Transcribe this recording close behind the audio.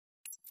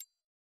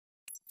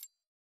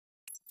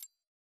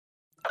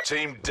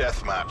Team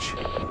deathmatch.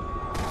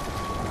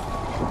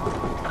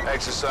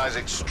 Exercise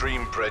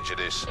extreme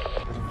prejudice.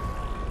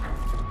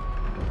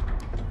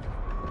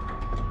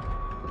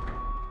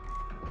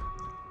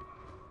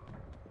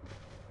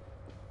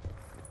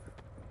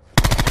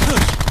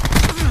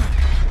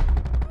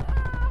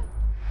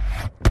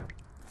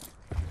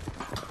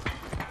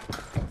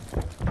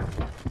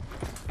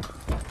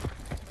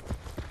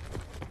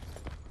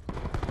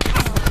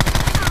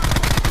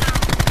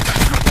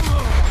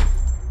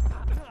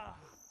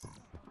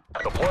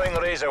 Deploying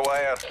razor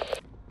wire.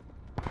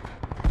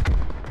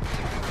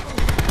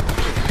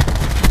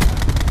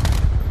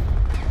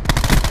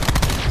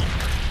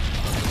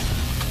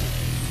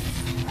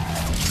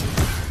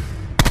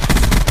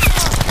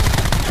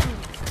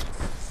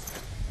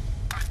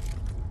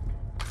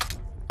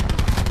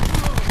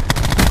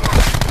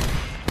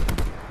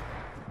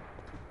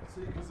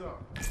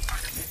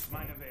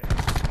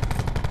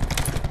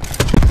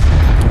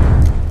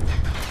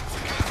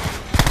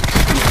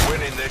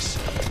 Winning this.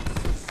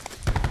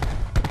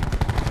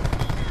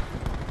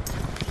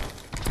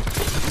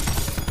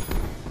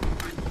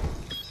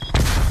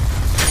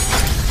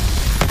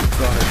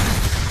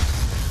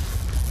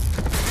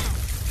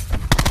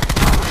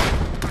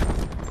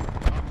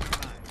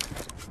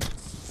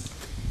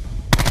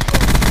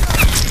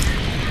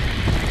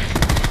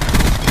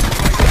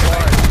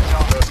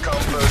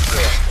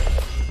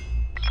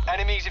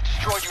 Enemies have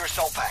destroyed your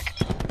assault pack.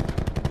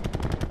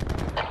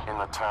 In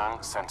return,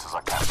 sensors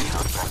are captured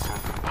your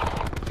objective.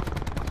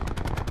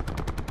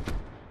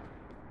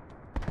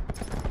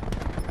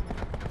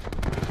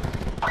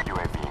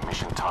 UAV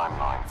mission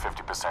timeline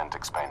 50%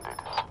 expended.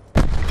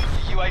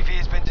 UAV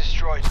has been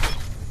destroyed.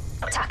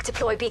 TAC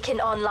deploy beacon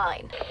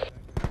online.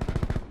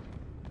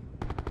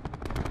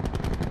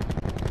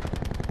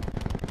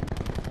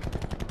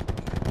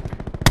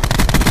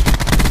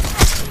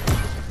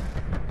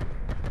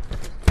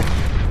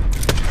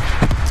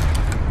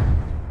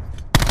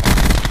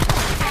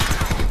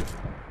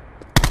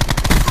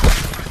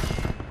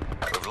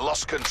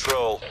 Lost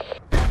control.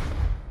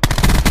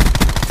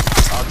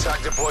 Our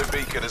TAC deploy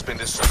beacon has been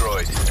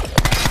destroyed.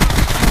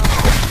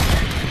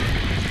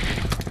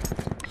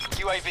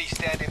 UAV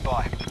standing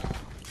by.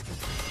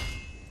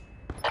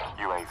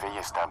 UAV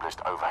established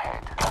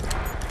overhead.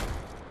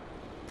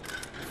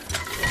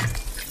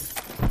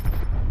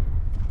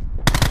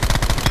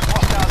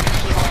 Hostiles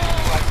destroying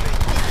UAV.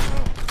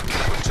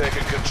 We've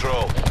taken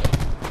control.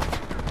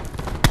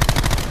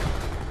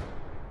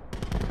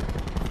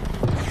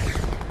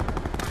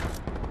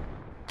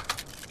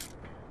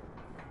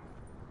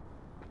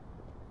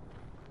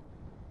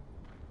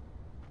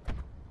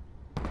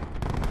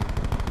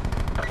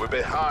 We're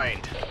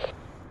behind.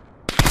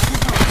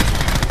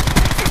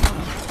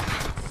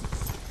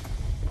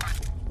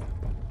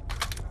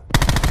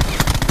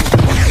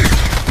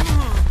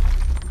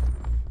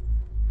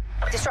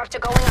 Disruptor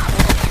going up.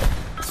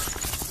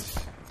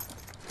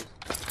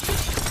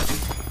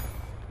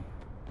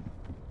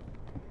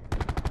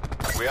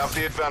 We have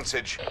the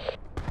advantage.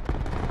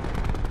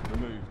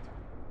 Removed.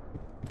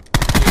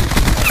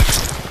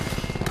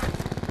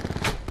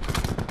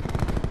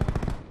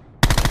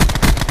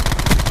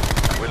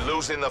 We're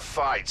losing the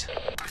fight.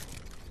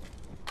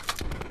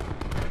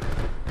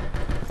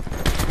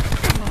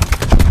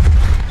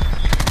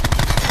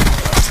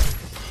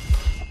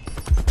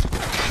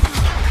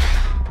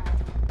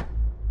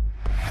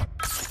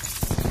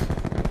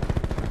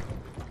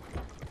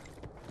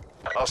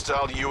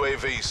 Hostile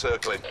UAV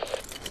circling.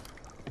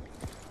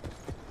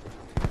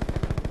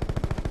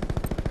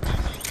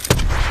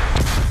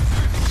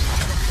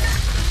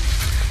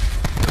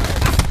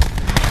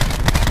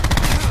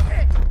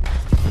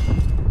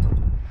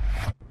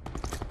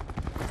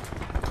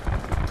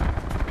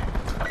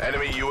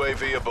 Enemy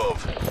UAV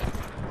above.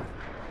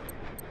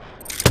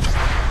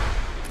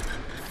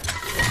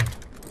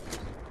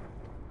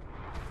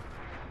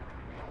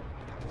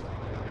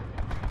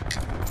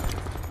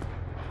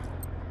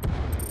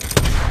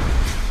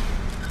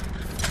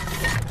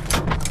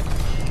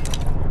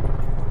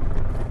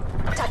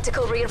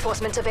 Tactical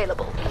reinforcement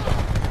available.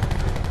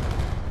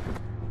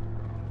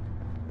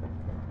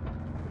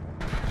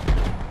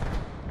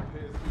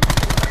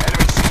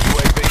 Enemy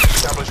UAV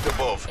established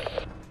above.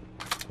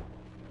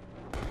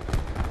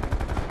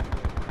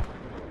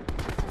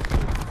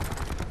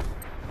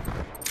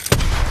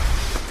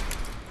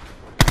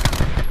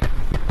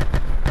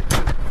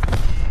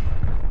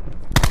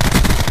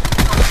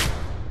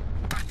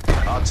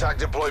 Our TAC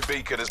deploy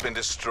beacon has been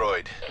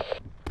destroyed.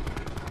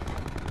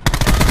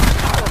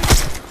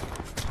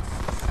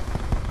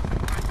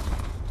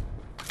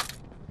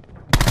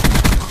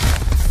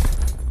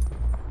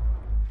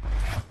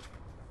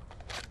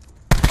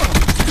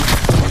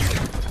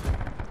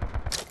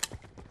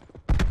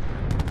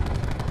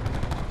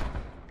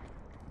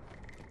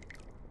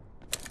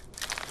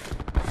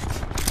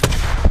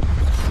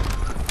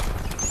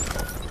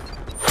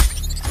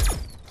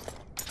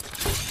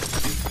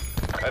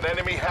 An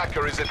enemy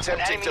hacker is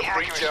attempting to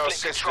breach our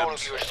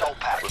systems. We've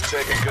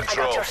taken I got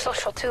control. your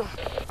social too.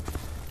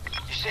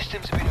 Your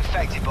systems have been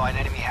infected by an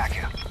enemy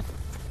hacker.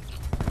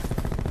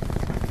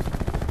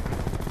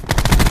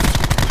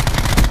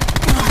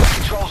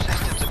 control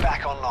systems are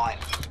back online.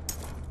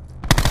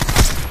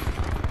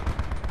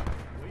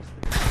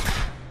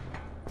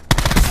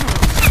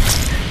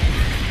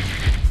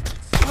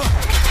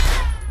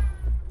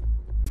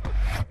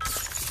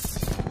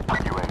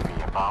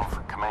 UAV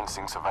above,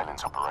 commencing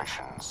surveillance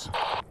operations.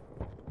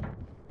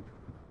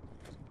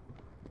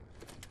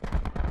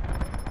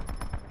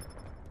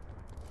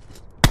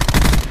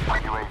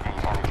 UAV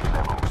energy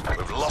levels.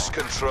 We've lost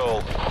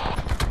control.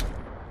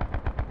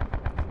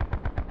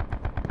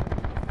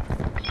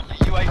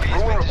 UAV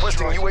has been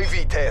Requesting destroyed.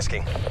 UAV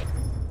tasking.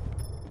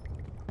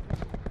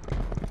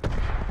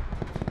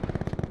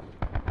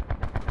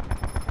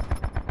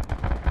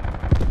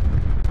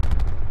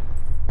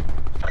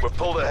 We've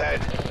pulled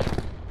ahead.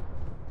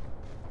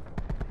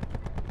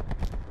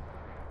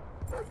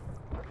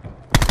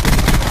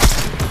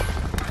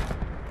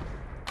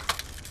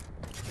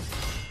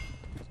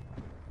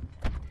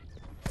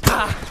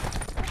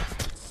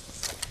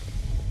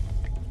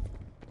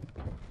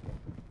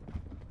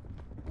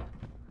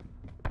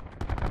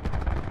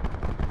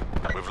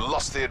 We've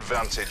lost the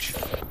advantage.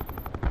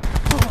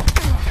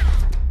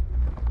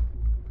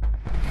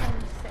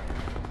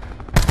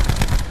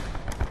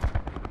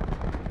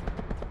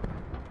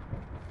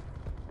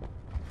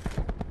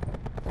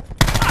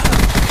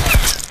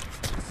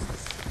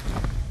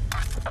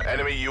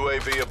 Enemy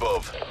UAV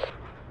above.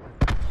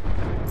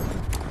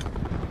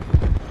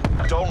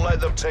 Don't let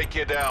them take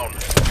you down.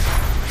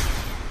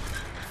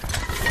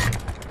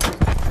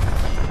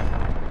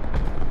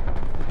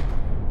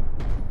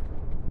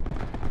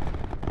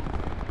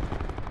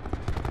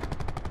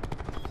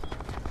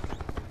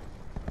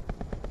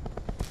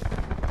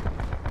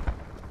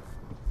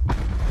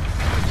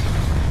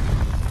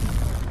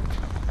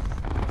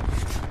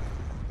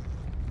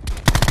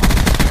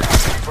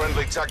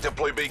 Friendly TAC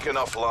deploy beacon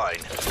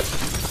offline.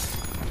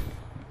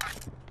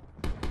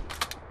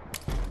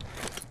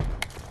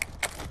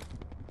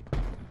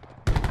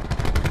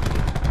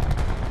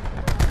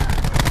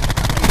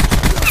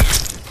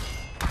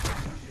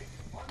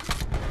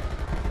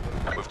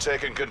 We've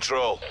taken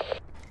control.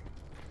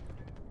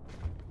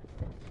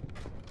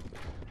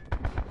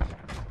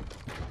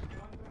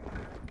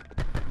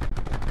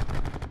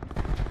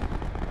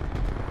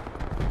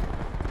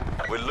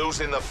 We're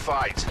losing the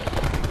fight.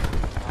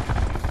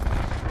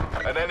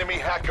 An enemy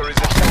hacker is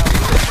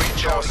attempting to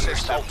breach our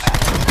systems.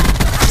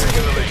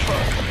 Taking the lead.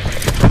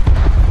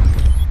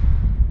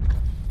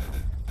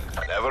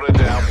 Never a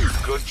doubt.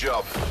 Good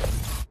job.